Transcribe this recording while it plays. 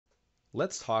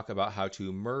Let's talk about how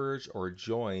to merge or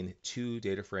join two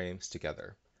data frames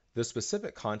together. The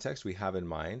specific context we have in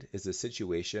mind is a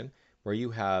situation where you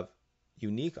have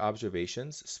unique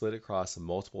observations split across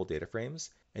multiple data frames,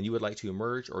 and you would like to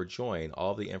merge or join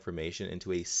all of the information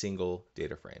into a single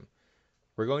data frame.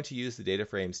 We're going to use the data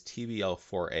frames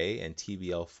TBL4A and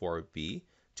TBL4B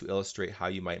to illustrate how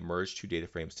you might merge two data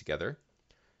frames together.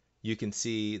 You can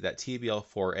see that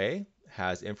TBL4A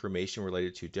has information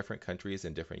related to different countries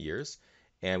in different years,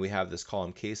 and we have this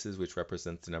column cases, which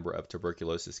represents the number of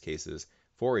tuberculosis cases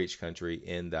for each country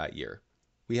in that year.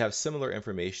 We have similar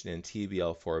information in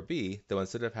TBL4B, though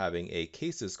instead of having a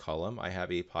cases column, I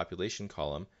have a population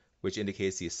column, which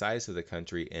indicates the size of the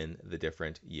country in the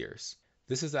different years.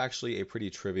 This is actually a pretty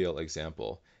trivial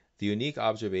example. The unique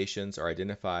observations are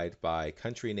identified by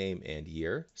country name and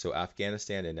year. So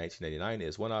Afghanistan in 1999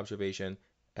 is one observation,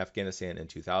 Afghanistan in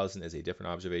 2000 is a different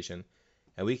observation,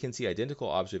 and we can see identical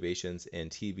observations in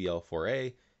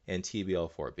TBL4A and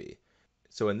TBL4B.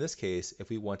 So in this case, if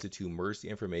we wanted to merge the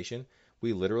information,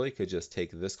 we literally could just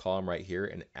take this column right here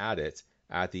and add it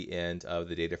at the end of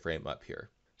the data frame up here.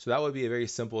 So that would be a very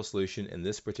simple solution in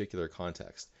this particular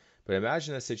context. But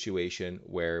imagine a situation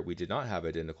where we did not have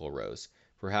identical rows.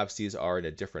 Perhaps these are in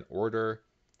a different order,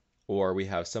 or we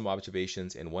have some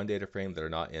observations in one data frame that are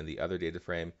not in the other data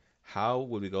frame. How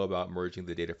would we go about merging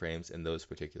the data frames in those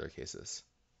particular cases?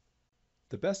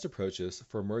 The best approaches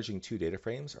for merging two data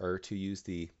frames are to use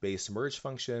the base merge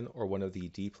function or one of the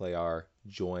dplyr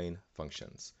join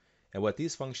functions. And what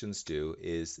these functions do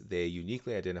is they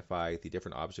uniquely identify the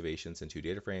different observations in two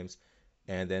data frames,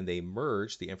 and then they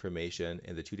merge the information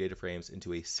in the two data frames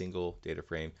into a single data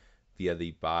frame via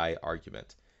the by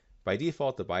argument. By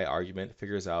default, the by argument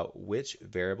figures out which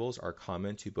variables are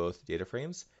common to both data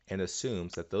frames and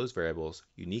assumes that those variables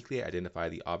uniquely identify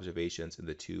the observations in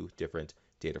the two different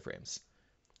data frames.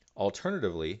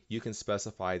 Alternatively, you can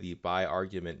specify the by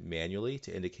argument manually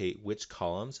to indicate which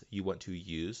columns you want to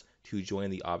use to join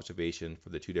the observation for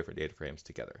the two different data frames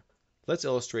together. Let's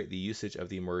illustrate the usage of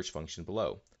the merge function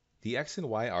below. The x and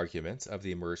y arguments of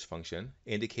the merge function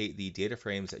indicate the data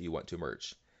frames that you want to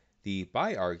merge. The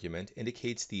by argument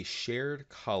indicates the shared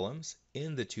columns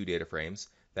in the two data frames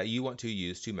that you want to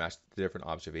use to match the different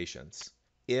observations.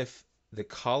 If the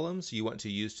columns you want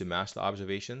to use to match the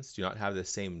observations do not have the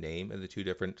same name in the two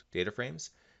different data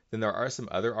frames, then there are some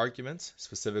other arguments,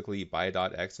 specifically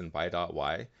by.x and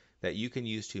by.y, that you can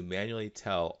use to manually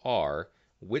tell R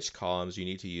which columns you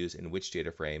need to use in which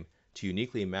data frame to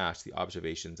uniquely match the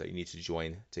observations that you need to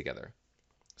join together.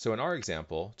 So in our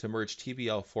example, to merge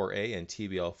TBL4A and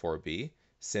TBL4B,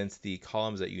 since the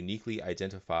columns that uniquely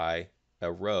identify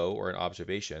a row or an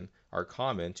observation are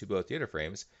common to both data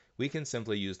frames, we can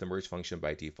simply use the merge function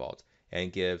by default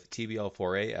and give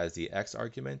TBL4A as the x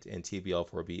argument and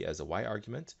TBL4B as a y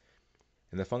argument.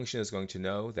 And the function is going to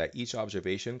know that each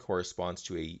observation corresponds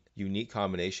to a unique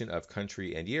combination of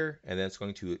country and year, and then it's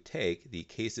going to take the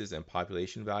cases and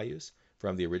population values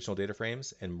from the original data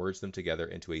frames and merge them together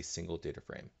into a single data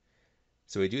frame.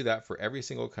 So we do that for every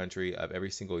single country of every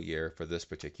single year for this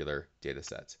particular data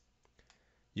set.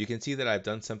 You can see that I've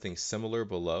done something similar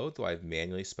below, though I've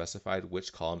manually specified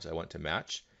which columns I want to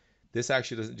match. This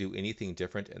actually doesn't do anything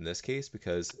different in this case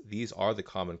because these are the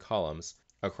common columns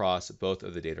across both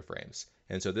of the data frames.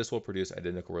 And so this will produce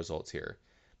identical results here.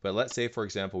 But let's say, for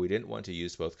example, we didn't want to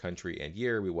use both country and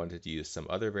year. We wanted to use some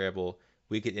other variable.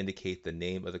 We could indicate the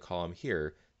name of the column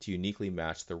here to uniquely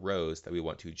match the rows that we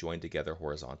want to join together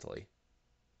horizontally.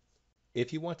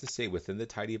 If you want to stay within the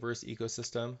tidyverse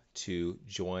ecosystem to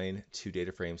join two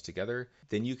data frames together,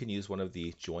 then you can use one of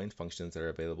the join functions that are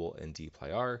available in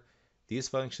dplyr. These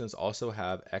functions also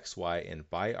have x, y, and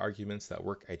by arguments that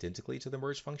work identically to the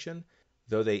merge function,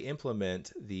 though they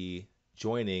implement the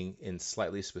joining in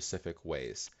slightly specific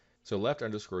ways. So left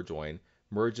underscore join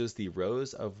merges the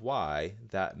rows of y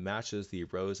that matches the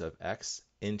rows of x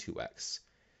into x.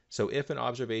 So if an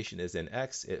observation is in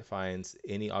x, it finds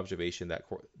any observation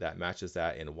that matches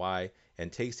that in y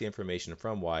and takes the information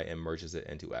from y and merges it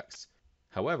into x.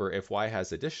 However, if y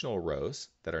has additional rows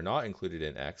that are not included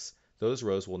in x, those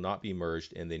rows will not be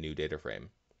merged in the new data frame.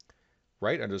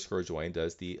 Right underscore join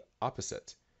does the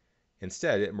opposite.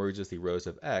 Instead, it merges the rows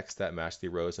of x that match the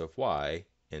rows of y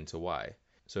into y.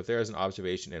 So if there is an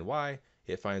observation in y,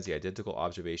 it finds the identical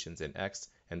observations in x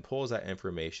and pulls that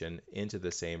information into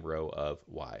the same row of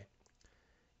y.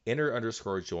 Inner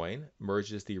underscore join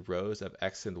merges the rows of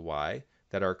x and y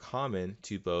that are common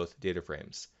to both data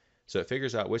frames. So it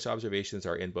figures out which observations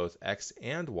are in both x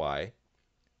and y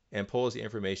and pulls the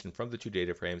information from the two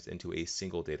data frames into a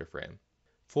single data frame.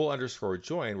 Full underscore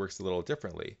join works a little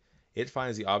differently. It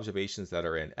finds the observations that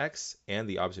are in X and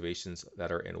the observations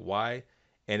that are in Y,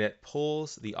 and it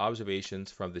pulls the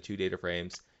observations from the two data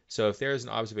frames. So if there's an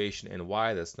observation in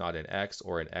Y that's not in X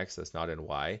or in X that's not in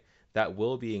Y, that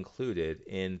will be included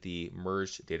in the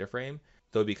merged data frame.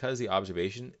 Though because the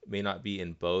observation may not be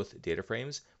in both data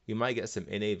frames, we might get some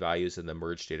NA values in the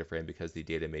merged data frame because the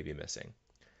data may be missing.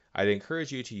 I'd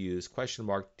encourage you to use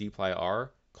 $dplyr: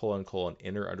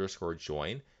 inner underscore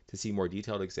join to see more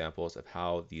detailed examples of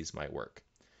how these might work.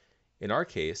 In our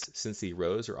case, since the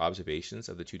rows or observations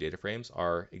of the two data frames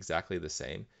are exactly the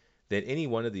same, then any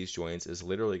one of these joins is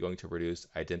literally going to produce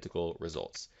identical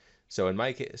results. So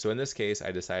in this case,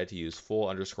 I decided to use full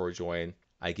underscore join.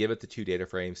 I give it the two data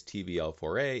frames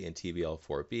TVL4A and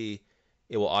TVL4B.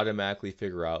 It will automatically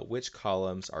figure out which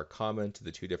columns are common to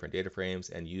the two different data frames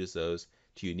and use those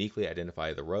to uniquely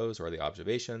identify the rows or the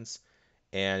observations,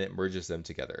 and it merges them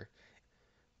together.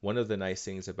 One of the nice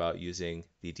things about using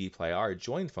the dplyr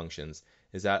join functions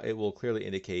is that it will clearly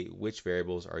indicate which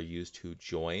variables are used to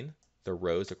join the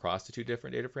rows across the two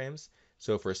different data frames.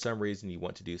 So if for some reason you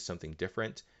want to do something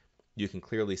different, you can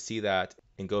clearly see that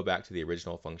and go back to the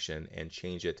original function and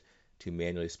change it to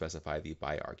manually specify the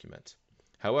by argument.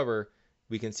 However,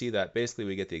 we can see that basically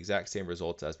we get the exact same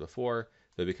results as before,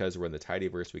 but because we're in the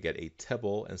tidyverse, we get a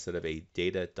tibble instead of a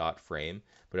data.frame,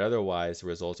 but otherwise the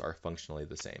results are functionally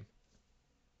the same.